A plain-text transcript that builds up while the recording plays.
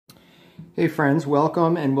Hey friends,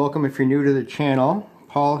 welcome and welcome if you're new to the channel.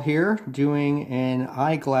 Paul here doing an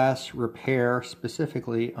eyeglass repair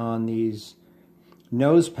specifically on these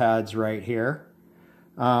nose pads right here.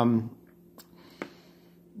 It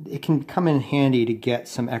can come in handy to get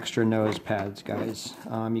some extra nose pads, guys.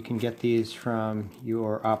 You can get these from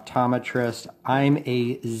your optometrist. I'm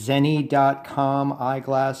a Zenni.com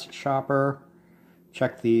eyeglass shopper.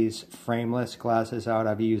 Check these frameless glasses out.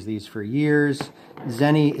 I've used these for years.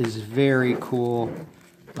 Zenni is very cool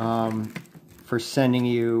for sending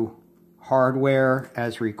you hardware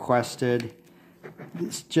as requested.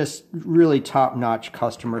 It's just really top-notch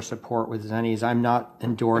customer support with Zennis. I'm not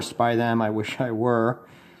endorsed by them. I wish I were.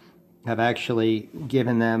 I've actually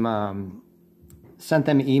given them, sent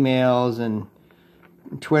them emails and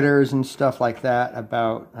Twitters and stuff like that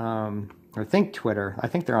about, I think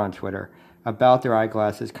they're on Twitter, about their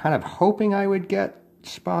eyeglasses, kind of hoping I would get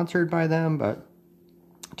sponsored by them, but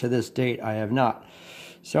to this date I have not.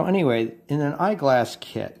 So anyway, in an eyeglass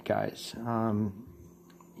kit, guys,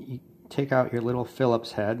 you take out your little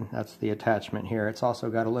Phillips head. That's the attachment here. It's also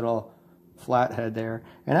got a little flat head there.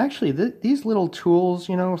 And actually, these little tools,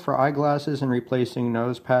 you know, for eyeglasses and replacing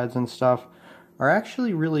nose pads and stuff are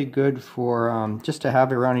actually really good for just to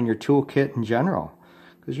have around in your toolkit in general.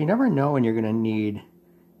 Because you never know when you're going to need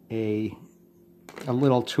a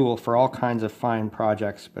little tool for all kinds of fine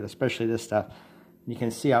projects, but especially this stuff. You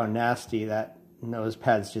can see how nasty that nose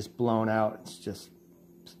pad's just blown out. It's just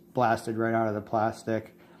blasted right out of the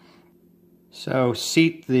plastic. So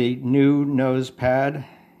seat the new nose pad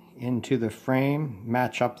into the frame,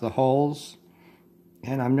 match up the holes,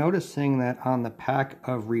 and I'm noticing that on the pack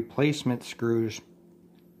of replacement screws,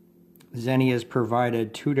 Zenni has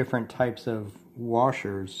provided two different types of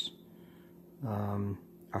washers,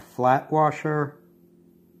 a flat washer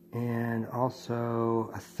and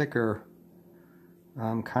also a thicker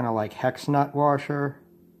kind of like hex nut washer,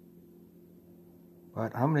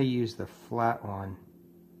 but I'm going to use the flat one.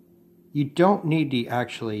 You don't need to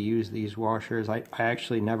actually use these washers. I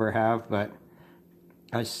actually never have, but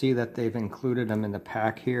I see that they've included them in the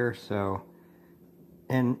pack here. So,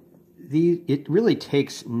 and it really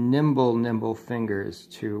takes nimble fingers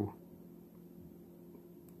to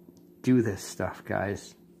do this stuff,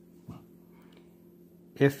 guys.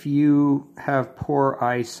 If you have poor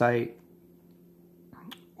eyesight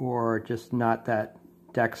or just not that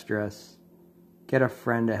dexterous, get a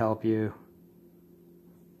friend to help you,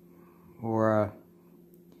 or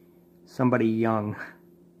somebody young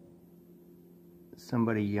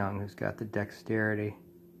who's got the dexterity.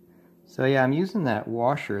 So yeah, I'm using that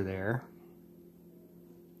washer there.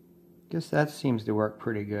 Guess that seems to work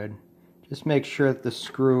pretty good. Just make sure that the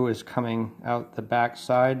screw is coming out the back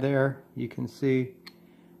side there, you can see,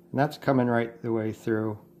 and that's coming right the way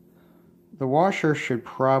through. The washer should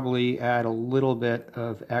probably add a little bit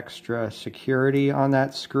of extra security on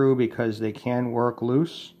that screw because they can work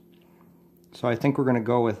loose. So I think we're going to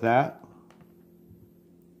go with that.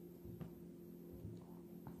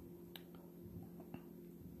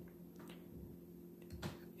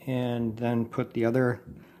 And then put the other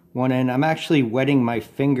one in. I'm actually wetting my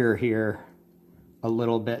finger here a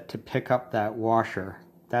little bit to pick up that washer.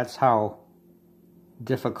 That's how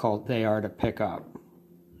difficult they are to pick up.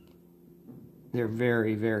 They're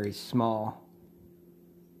very small.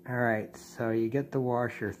 Alright, so you get the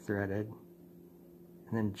washer threaded,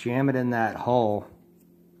 and then jam it in that hole,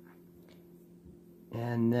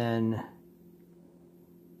 and then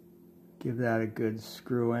give that a good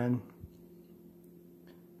screw in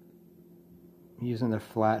using the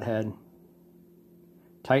flathead.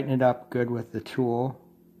 Tighten it up good with the tool.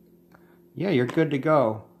 Yeah, you're good to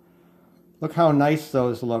go. Look how nice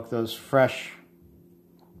those look, those fresh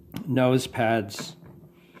nose pads.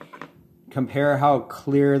 Compare how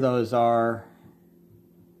clear those are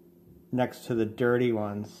next to the dirty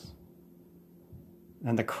ones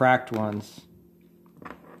and the cracked ones.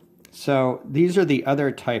 So these are the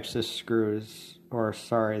other types of screws, or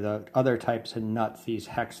sorry, the other types of nuts, these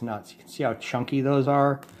hex nuts. You can see how chunky those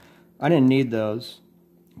are. I didn't need those,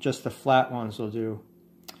 just the flat ones will do.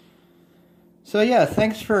 So yeah,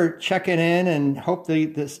 thanks for checking in, and hope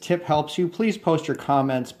this tip helps you. Please post your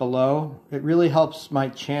comments below. It really helps my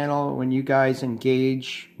channel when you guys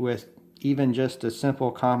engage with even just a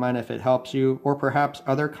simple comment, if it helps you, or perhaps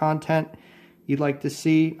other content you'd like to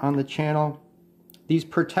see on the channel. These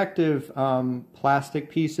protective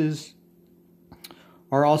plastic pieces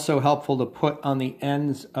are also helpful to put on the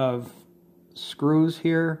ends of screws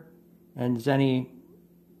here, and Zenni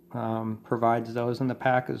provides those in the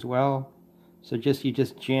pack as well. So you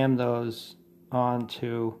just jam those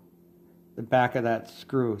onto the back of that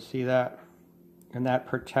screw. See that? And that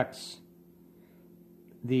protects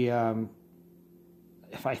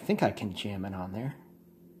if I think I can jam it on there.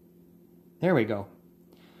 There we go.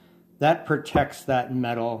 That protects that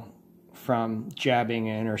metal from jabbing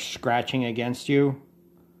in or scratching against you.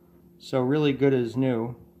 So really good as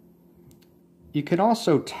new. You can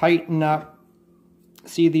also tighten up,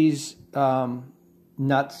 see these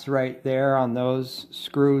nuts right there on those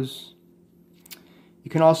screws. You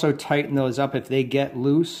can also tighten those up if they get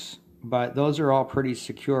loose, but those are all pretty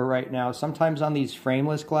secure right now. Sometimes on these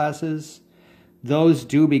frameless glasses, those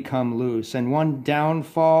do become loose. And one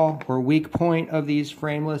downfall or weak point of these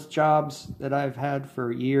frameless jobs that I've had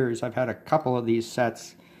for years, I've had a couple of these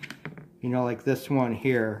sets, you know, like this one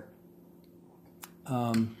here,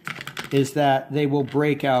 is that they will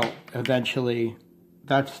break out eventually.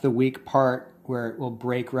 That's the weak part, where it will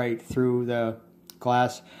break right through the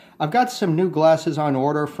glass. I've got some new glasses on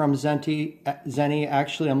order from Zenny.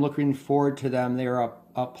 Actually, I'm looking forward to them. They're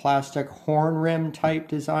a plastic horn rim type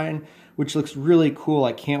design, which looks really cool.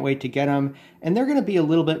 I can't wait to get them. And they're going to be a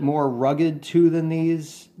little bit more rugged too than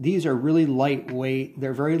these. These are really lightweight.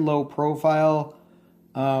 They're very low profile.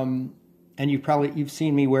 And you've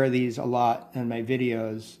seen me wear these a lot in my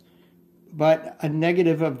videos. But a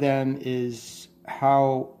negative of them is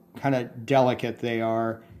how kind of delicate they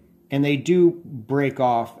are. And they do break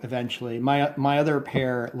off eventually. My other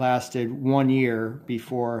pair lasted 1 year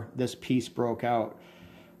before this piece broke out.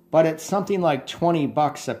 But it's something like 20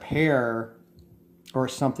 bucks a pair or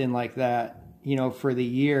something like that, you know, for the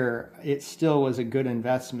year. It still was a good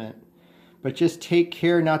investment. But just take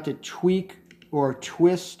care not to tweak or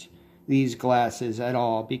twist these glasses at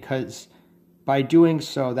all, because by doing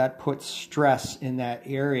so, that puts stress in that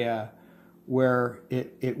area where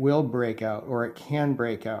it will break out, or it can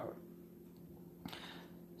break out.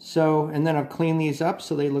 So, and then I've cleaned these up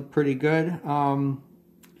so they look pretty good.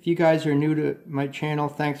 If you guys are new to my channel,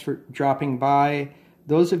 thanks for dropping by.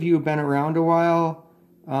 Those of you who've been around a while,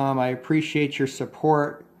 I appreciate your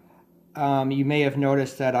support. You may have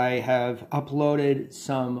noticed that I have uploaded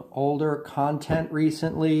some older content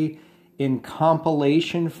recently in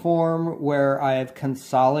compilation form, where I have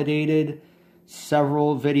consolidated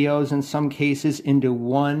several videos in some cases into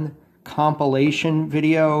one compilation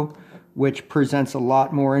video, which presents a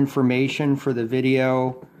lot more information for the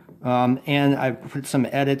video. And I've put some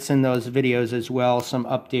edits in those videos as well, some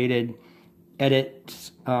updated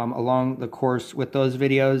edits along the course with those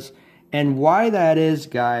videos. And why that is,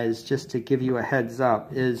 guys, just to give you a heads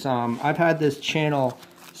up, is I've had this channel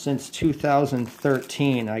since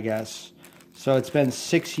 2013, I guess. So it's been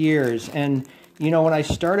 6 years. And, you know, when I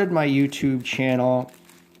started my YouTube channel,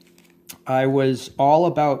 I was all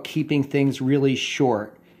about keeping things really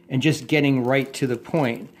short and just getting right to the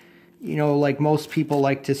point. You know, like most people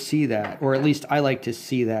like to see that, or at least I like to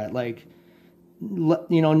see that. Like,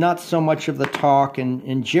 you know, not so much of the talk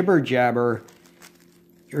and jibber jabber,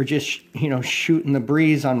 or just, you know, shooting the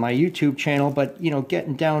breeze on my YouTube channel, but, you know,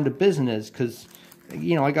 getting down to business, because,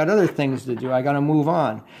 you know, I got other things to do. I got to move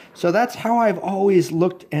on. So that's how I've always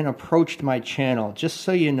looked and approached my channel. Just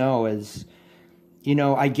so you know, is, you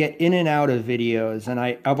know, I get in and out of videos, and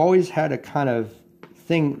I've always had a kind of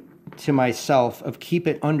thing to myself of keep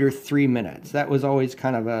it under 3 minutes. That was always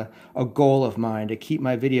kind of a goal of mine, to keep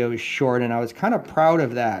my videos short, and I was kind of proud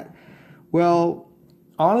of that. Well,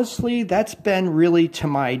 honestly, that's been really to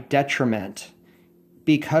my detriment,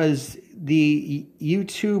 because the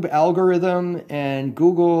YouTube algorithm and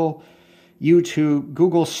Google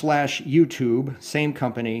slash YouTube, same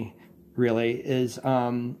company really, is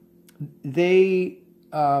they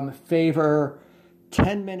favor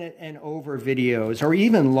 10-minute and over videos, or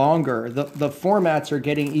even longer. The formats are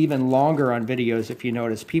getting even longer on videos, if you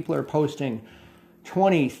notice. People are posting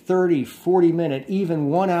 20, 30, 40-minute, even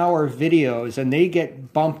 1-hour videos, and they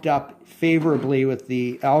get bumped up favorably with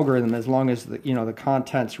the algorithm as long as the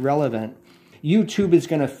content's relevant. YouTube is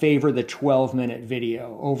going to favor the 12-minute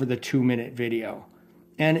video over the 2-minute video.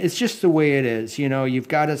 And it's just the way it is. You know, you've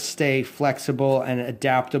got to stay flexible and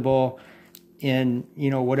adaptable in,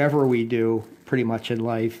 you know, whatever we do pretty much in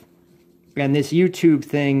life. And this YouTube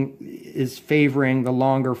thing is favoring the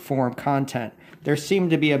longer form content. There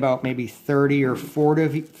seem to be about maybe 30 or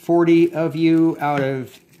 40 of you out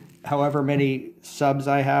of however many subs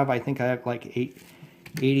I have. I think I have like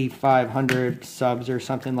 8,500 subs or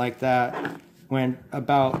something like that. When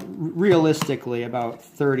realistically, about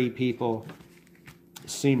 30 people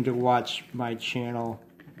seem to watch my channel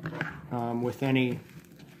with any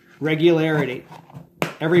regularity.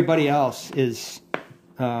 Everybody else is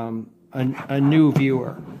a new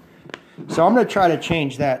viewer. So I'm going to try to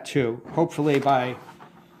change that too, hopefully by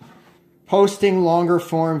posting longer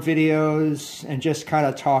form videos and just kind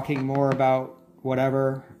of talking more about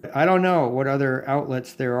whatever. I don't know what other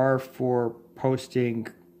outlets there are for posting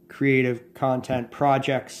creative content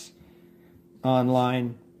projects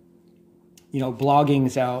online. You know,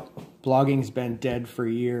 blogging's out. Blogging's been dead for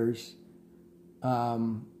years.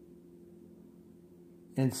 And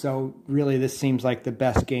so really this seems like the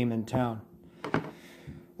best game in town.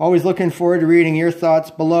 Always looking forward to reading your thoughts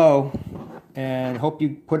below, and hope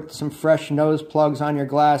you put some fresh nose plugs on your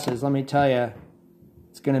glasses. Let me tell you,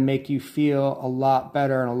 it's going to make you feel a lot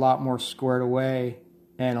better and a lot more squared away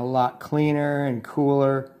and a lot cleaner and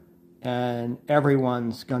cooler, and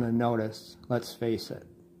everyone's going to notice, let's face it.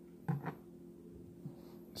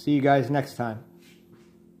 See you guys next time.